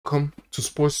welcome to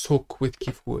Sports Talk with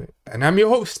Kifue, and I'm your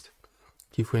host,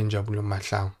 Kifue Njabulo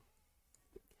Mahlang.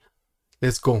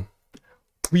 Let's go.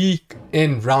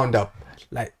 Weekend roundup.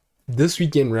 Like, this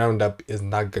weekend roundup is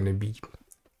not gonna be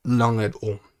long at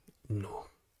all. No,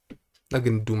 not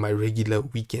gonna do my regular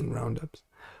weekend roundups.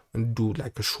 I'm gonna do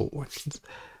like a short one.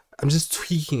 I'm just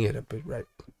tweaking it a bit, right?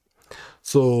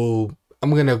 So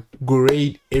I'm gonna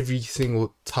grade every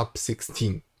single top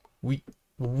 16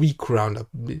 week roundup.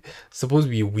 Supposed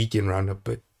to be a weekend roundup,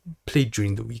 but played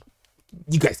during the week.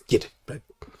 You guys get it, right?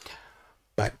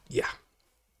 But yeah,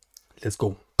 let's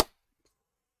go.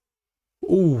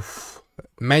 Oof,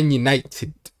 Man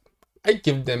United. I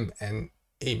give them an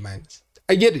A-.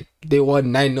 I get it. They won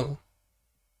 9-0.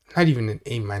 Not even an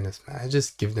A-, man. I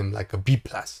just give them like a B+.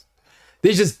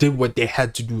 They just did what they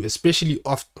had to do, especially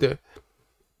after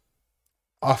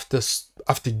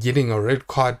getting a red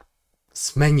card.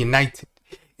 It's Man United.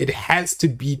 It has to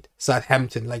beat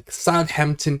Southampton. Like,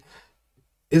 Southampton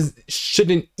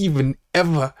shouldn't even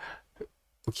ever.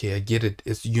 Okay, I get it.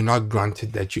 You're not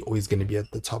granted that you're always going to be at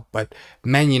the top, but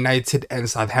Man United and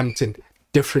Southampton,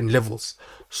 different levels.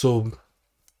 So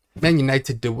Man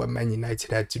United did what Man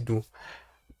United had to do.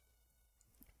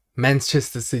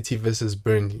 Manchester City versus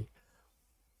Burnley.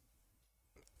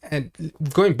 And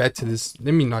going back to this,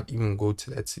 let me not even go to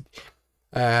that city.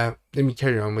 Let me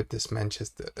carry on with this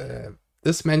Manchester.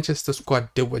 This Manchester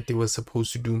squad did what they were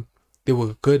supposed to do. They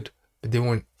were good, but they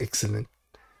weren't excellent.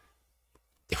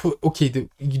 Okay,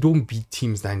 you don't beat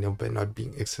teams 9-0 by not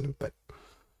being excellent, but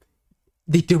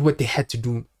they did what they had to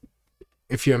do.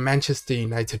 If you're a Manchester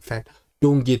United fan,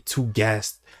 don't get too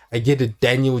gassed. I get it.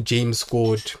 Daniel James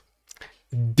scored.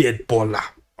 Dead baller.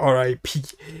 R.I.P.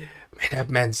 Man, that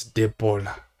man's dead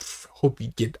baller. Hope you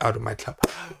get out of my club.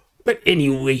 But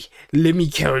anyway, let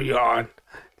me carry on.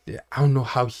 I don't know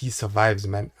how he survives,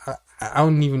 man. I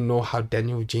don't even know how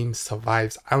Daniel James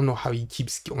survives. I don't know how he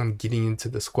keeps on getting into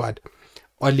the squad.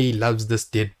 Ole loves this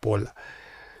dead baller.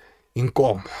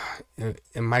 Inkom.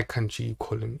 In my country, you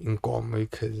call him Inkom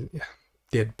because, yeah,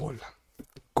 dead baller.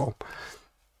 Inkom.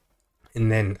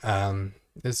 And then,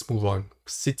 let's move on.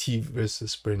 City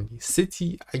versus Burnley.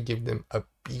 City, I give them a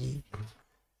B.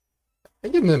 I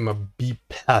give them a B+,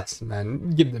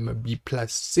 man. Give them a B+.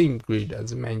 Same grade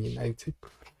as Man United.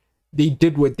 They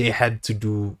did what they had to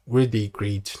do. Were they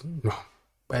great? No.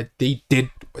 But they did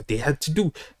what they had to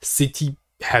do. City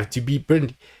have to beat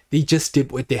Burnley. They just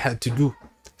did what they had to do.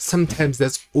 Sometimes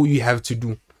that's all you have to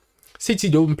do. City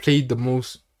don't play the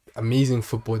most amazing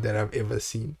football that I've ever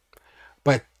seen,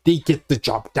 but they get the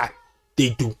job done. They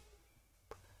do.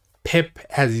 Pep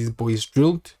has his boys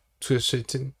drilled to a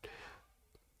certain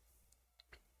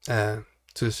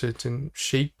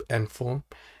shape and form,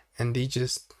 and they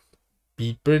just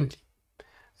beat Burnley.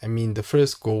 I mean, the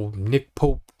first goal, Nick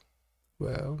Pope,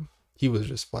 well, he was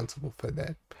responsible for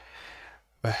that.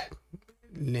 But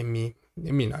let me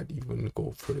not even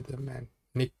go further, man.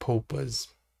 Nick Pope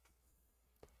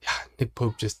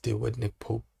just did what Nick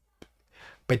Pope.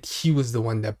 But he was the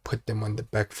one that put them on the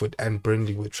back foot, and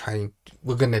Burnley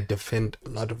were gonna defend a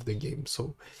lot of the game.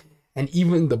 So, and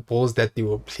even the balls that they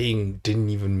were playing didn't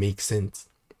even make sense.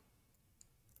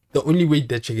 The only way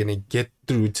that you're gonna get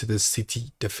through to the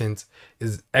City defense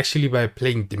is actually by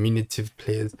playing diminutive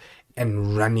players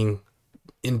and running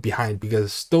in behind,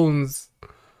 because Stones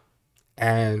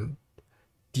and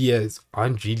Diaz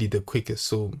aren't really the quickest.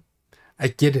 So I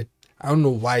get it. I don't know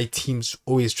why teams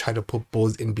always try to put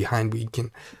balls in behind, where you can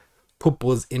put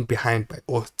balls in behind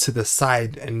or to the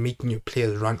side and making your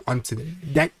players run onto them.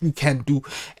 That you can do.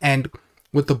 And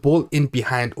with the ball in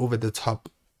behind over the top,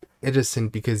 Edison,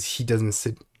 because he doesn't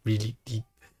sit really deep,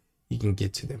 he can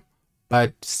get to them.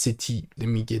 But City, let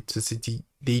me get to City.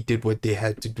 They did what they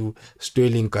had to do.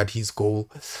 Sterling got his goal.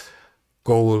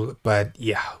 But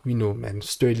yeah, we know, man,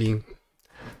 Sterling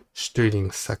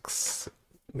sucks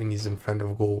when he's in front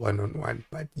of goal 1-on-1.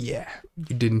 But yeah,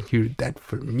 you didn't hear that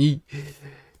from me,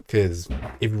 because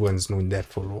everyone's known that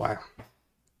for a while.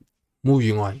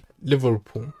 Moving on,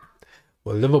 Liverpool.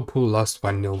 Well, Liverpool lost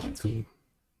 1-0 to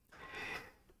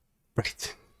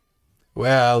Brighton.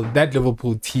 Well, that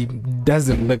Liverpool team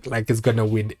doesn't look like it's gonna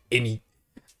win any.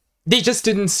 They just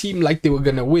didn't seem like they were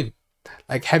gonna win.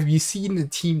 Like, have you seen the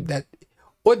team that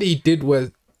all they did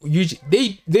was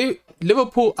usually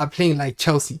Liverpool are playing like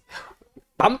Chelsea.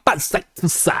 Bumper side to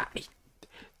side.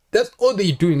 That's all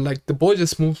they're doing. Like, the ball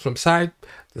just moves from side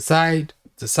to side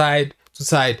to side to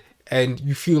side, and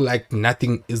you feel like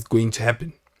nothing is going to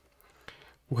happen.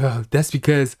 Well, that's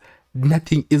because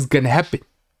nothing is gonna happen.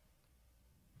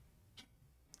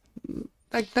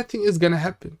 Like, nothing is gonna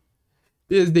happen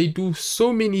because they do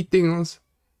so many things.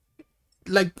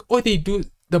 Like, all they do,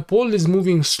 the ball is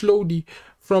moving slowly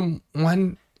from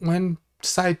one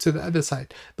side to the other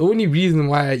side. The only reason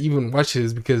why I even watch it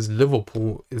is because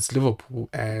Liverpool is Liverpool,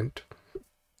 and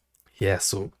yeah,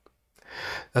 so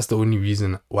that's the only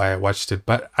reason why I watched it.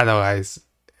 But otherwise,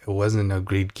 it wasn't a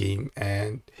great game.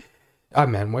 And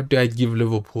man, what do I give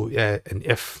Liverpool? Yeah, an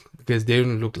F, because they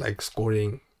don't look like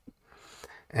scoring.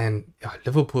 And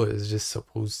Liverpool is just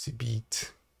supposed to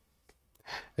beat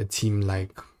a team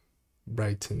like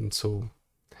Brighton. So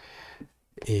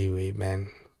anyway, man,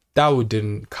 that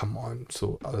didn't come on,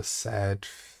 so I was sad.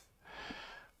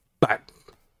 But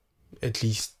at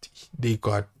least they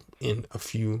got in a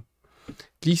few.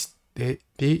 At least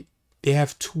they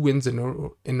have 2 wins in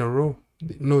a row.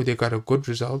 No, they got a good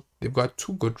result. They've got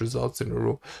 2 good results in a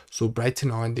row. So Brighton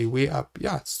are on their way up.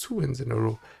 Yeah, it's 2 wins in a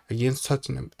row against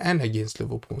Tottenham and against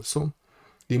Liverpool. So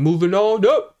they're moving on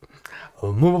up.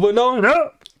 Moving on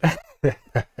up.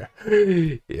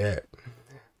 Yeah.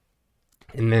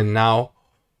 And then now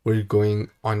we're going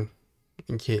on.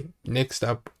 Okay, next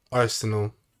up,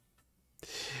 Arsenal.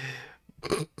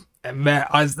 Man,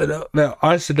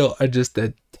 Arsenal are just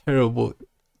a terrible.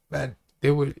 Man,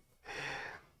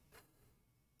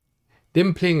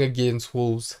 them playing against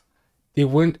Wolves, they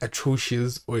weren't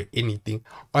atrocious or anything.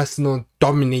 Arsenal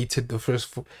dominated the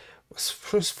first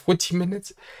 40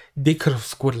 minutes. They could have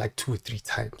scored like 2 or 3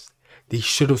 times. They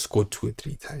should have scored 2 or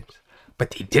 3 times,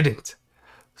 but they didn't.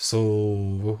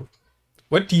 So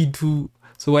what do you do?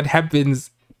 So what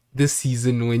happens this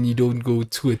season when you don't go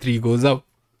 2 or 3 goals up?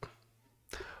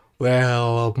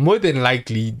 Well, more than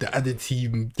likely the other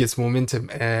team gets momentum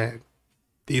and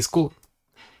they score.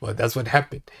 Well, that's what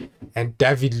happened. And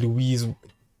David Luiz,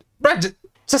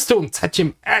 just don't touch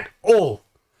him at all.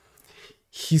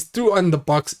 He's through on the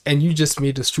box and you just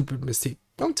made a stupid mistake.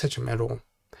 Don't touch him at all.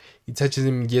 He touches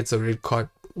him and gets a red card.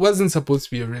 Wasn't supposed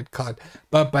to be a red card,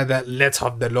 but by the letter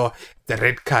of the law, the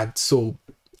red card. So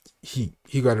he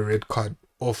got a red card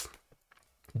off.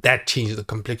 That changed the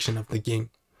complexion of the game.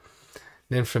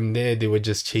 Then from there, they were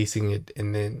just chasing it.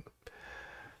 And then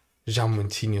Jean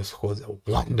Montigno scores a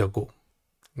wonder goal.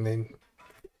 And then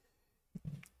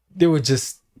they were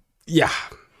just, yeah,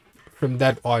 from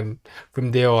there on,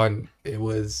 it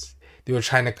was, they were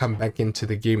trying to come back into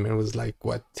the game. And it was like,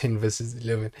 what, 10 versus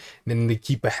 11. And then the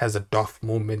keeper has a doff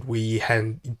moment where he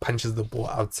punches the ball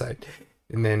outside.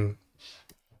 And then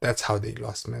that's how they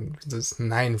lost, man. Just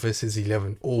 9 versus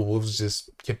 11. All Wolves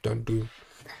just kept on doing.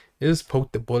 They just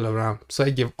poked the ball around. So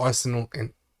I give Arsenal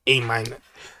an A-.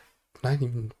 Not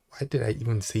even, why did I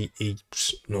even say A?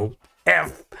 No,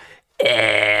 F.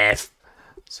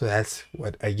 So that's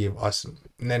what I gave Arsenal.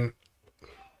 And then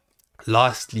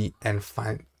lastly and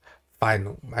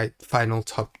my final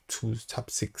top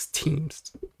 6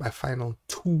 teams. My final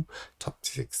 2 top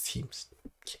 6 teams.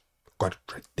 Okay, got it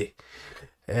right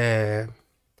there.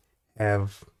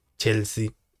 Have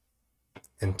Chelsea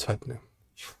and Tottenham.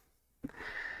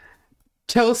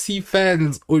 Chelsea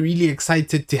fans are really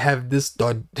excited to have this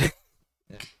done.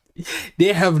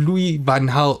 They have Louis van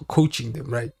Gaal coaching them,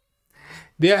 right?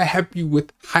 They are happy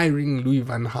with hiring Louis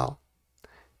van Gaal.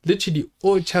 Literally,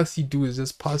 all Chelsea do is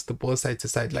just pass the ball side to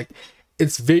side. Like,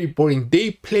 it's very boring.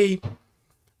 They play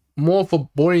more of a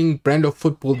boring brand of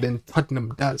football than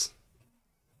Tottenham does.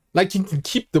 Like, you can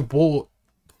keep the ball.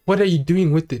 What are you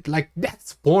doing with it? Like,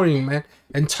 that's boring, man.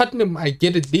 And Tottenham, I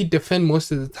get it. They defend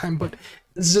most of the time, but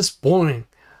it's just boring.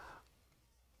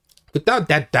 Without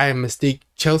that dire mistake,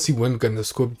 Chelsea weren't going to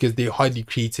score because they hardly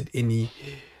created anything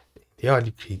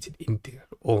at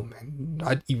all, man.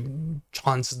 Not even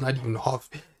chances, not even half.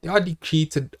 They hardly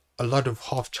created a lot of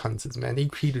half chances, man. They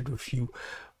created a few,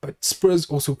 but Spurs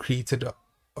also created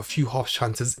a few half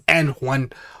chances and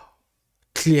one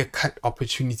clear-cut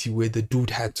opportunity where the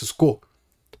dude had to score.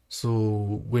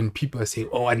 So when people are saying,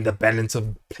 oh, and the balance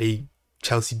of play,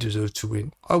 Chelsea deserves to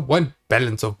win. I want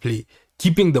balance of play.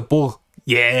 Keeping the ball.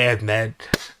 Yeah, man.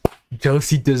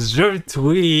 Chelsea deserve to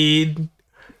win.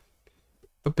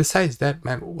 But besides that,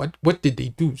 man, what did they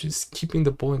do? Just keeping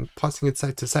the ball and passing it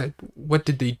side to side. What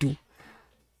did they do?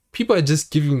 People are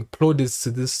just giving plaudits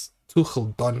to this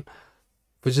Tuchel Don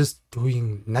for just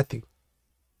doing nothing.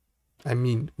 I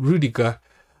mean, Rudiger,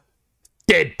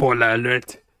 dead baller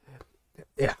alert.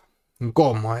 Yeah, go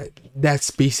on, man. That's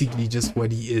basically just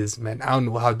what he is, man. I don't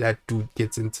know how that dude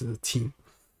gets into the team.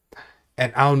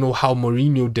 And I don't know how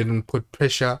Mourinho didn't put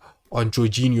pressure on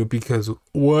Jorginho because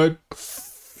what?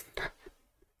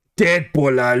 Dead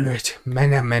baller alert.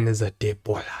 Man, that man is a dead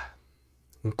baller.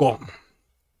 Go on.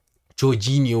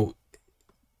 Jorginho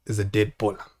is a dead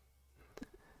baller.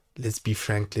 Let's be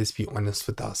frank. Let's be honest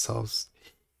with ourselves.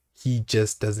 He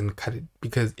just doesn't cut it.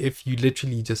 Because if you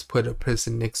literally just put a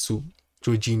person next to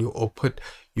Jorginho or put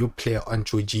your player on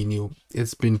Jorginho.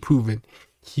 It's been proven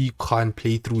he can't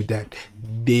play through that.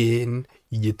 Then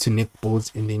you get to nick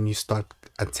balls and then you start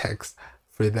attacks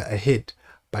further ahead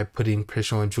by putting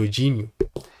pressure on Jorginho.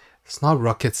 It's not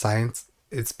rocket science.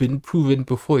 It's been proven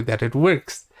before that it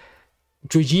works.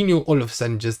 Jorginho all of a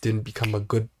sudden just didn't become a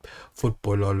good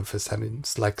footballer all of a sudden.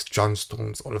 It's like John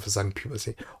Stones. All of a sudden people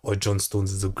say, oh, John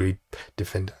Stones is a great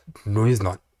defender. No, he's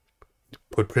not.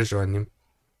 Put pressure on him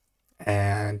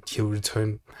and he'll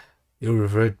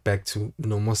revert back to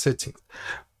normal settings.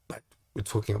 But we're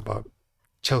talking about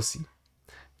Chelsea.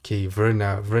 Okay,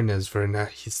 Werner's Werner,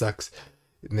 he sucks.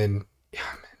 And then, yeah,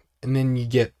 man. And then you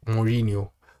get Mourinho.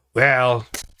 Well,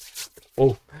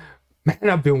 oh, man,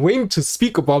 I've been waiting to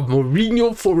speak about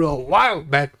Mourinho for a while,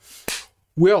 man.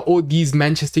 Where are all these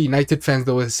Manchester United fans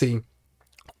that were saying,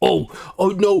 oh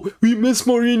no, we miss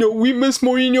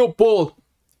Mourinho ball.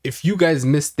 If you guys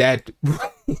missed that,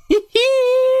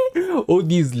 all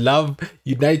these love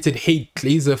United hate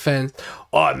Glazer fans.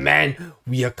 Oh man,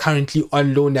 we are currently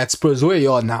on loan at Spurs. Where are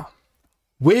y'all now?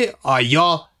 Where are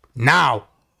y'all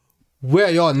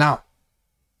now?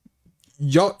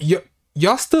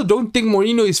 Y'all still don't think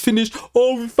Mourinho is finished?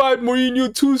 Oh, we fired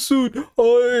Mourinho too soon.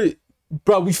 Oh,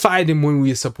 bro, we fired him when we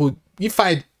were supposed. We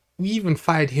even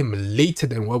fired him later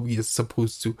than what we were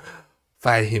supposed to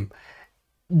fire him.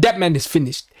 That man is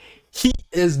finished. He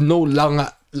is no longer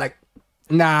like,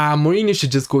 nah, Mourinho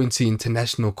should just go into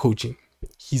international coaching.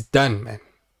 He's done, man.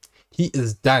 He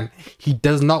is done. He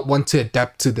does not want to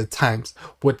adapt to the times.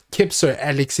 What kept Sir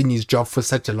Alex in his job for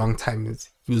such a long time is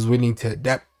he was willing to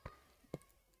adapt.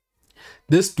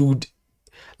 This dude,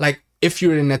 like, if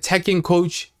you're an attacking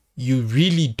coach, you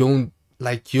really don't,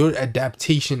 like, your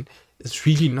adaptation is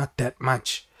really not that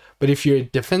much. But if you're a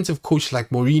defensive coach like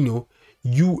Mourinho,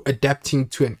 you adapting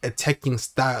to an attacking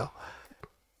style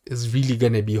is really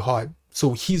going to be hard.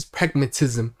 So his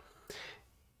pragmatism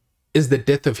is the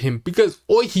death of him, because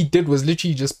all he did was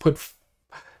literally just put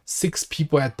 6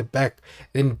 people at the back.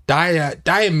 Then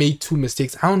Dyer made 2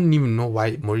 mistakes. I don't even know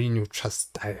why Mourinho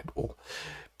trusts Dyer at all,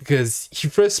 because he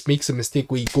first makes a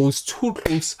mistake where he goes too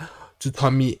close to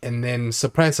Tommy, and then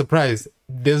surprise,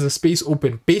 there's a space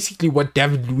open. Basically what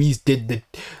David Luiz did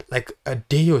like a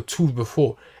day or 2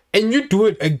 before, and you do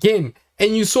it again,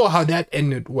 and you saw how that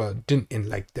ended. Well, it didn't end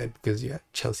like that because yeah,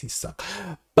 Chelsea suck,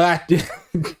 but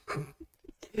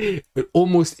but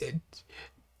almost,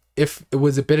 if it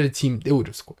was a better team, they would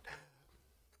have scored.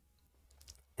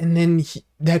 And then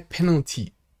that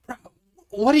penalty, bro,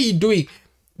 what are you doing?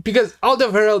 Because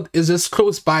Alderweireld is just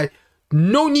close by.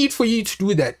 No need for you to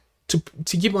do that, to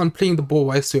keep on playing the ball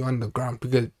whilst you're on the ground,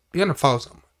 because you're gonna foul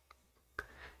someone.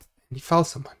 And he fouled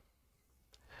someone.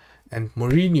 And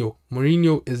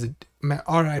Mourinho is a man.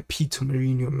 R.I.P. to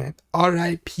Mourinho, man.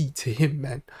 R.I.P. to him,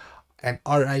 man. And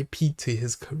R.I.P. to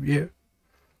his career,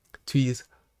 to his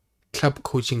club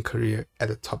coaching career at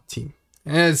a top team.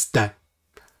 And it's done.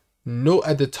 No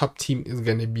other top team is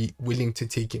gonna be willing to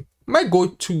take him. Might go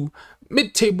to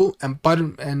mid-table and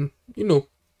bottom, and you know,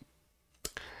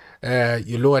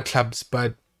 your lower clubs,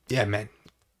 but yeah, man,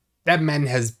 that man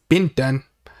has been done.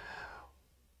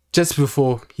 Just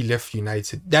before he left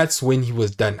United, that's when he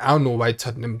was done. I don't know why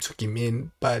Tottenham took him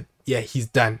in, but yeah, he's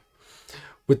done.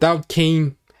 Without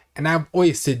Kane, and I've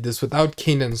always said this, without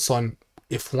Kane and Son,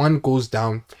 if one goes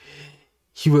down,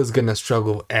 he was gonna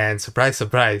struggle. And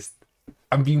surprise,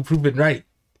 I'm being proven right,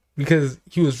 because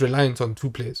he was reliant on 2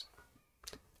 players.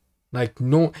 Like,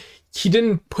 no, he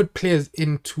didn't put players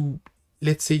in to,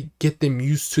 let's say, get them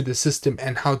used to the system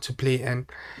and how to play and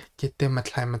get them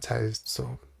acclimatized.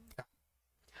 So yeah.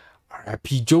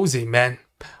 R.I.P. Jose, man.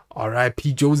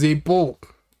 R.I.P. Jose Ball.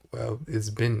 Well, it's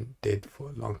been dead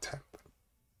for a long time.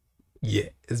 Yeah,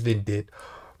 it's been dead.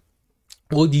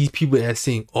 All these people that are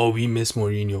saying, oh, we miss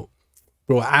Mourinho.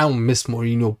 Bro, I don't miss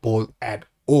Mourinho Ball at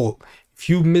all. If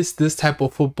you miss this type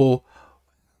of football,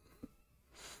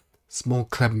 small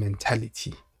club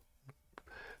mentality.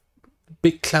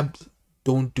 Big clubs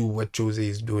don't do what Jose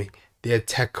is doing. They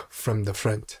attack from the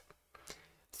front.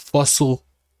 Fossil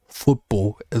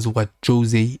football is what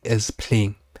Jose is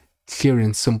playing. Clear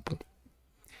and simple.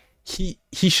 He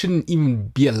shouldn't even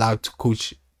be allowed to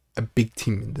coach a big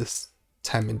team in this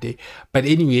time and day. But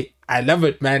anyway, I love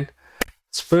it, man.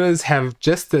 Spurs have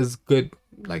just as good,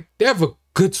 like, they have a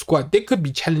good squad. They could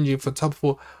be challenging for top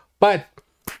 4, but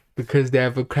because they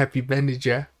have a crappy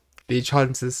manager, their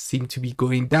chances seem to be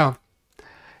going down.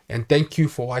 And thank you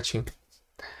for watching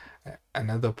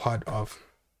another part of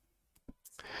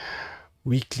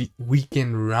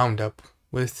weekend roundup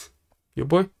with your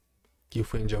boy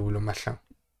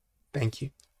Thank you.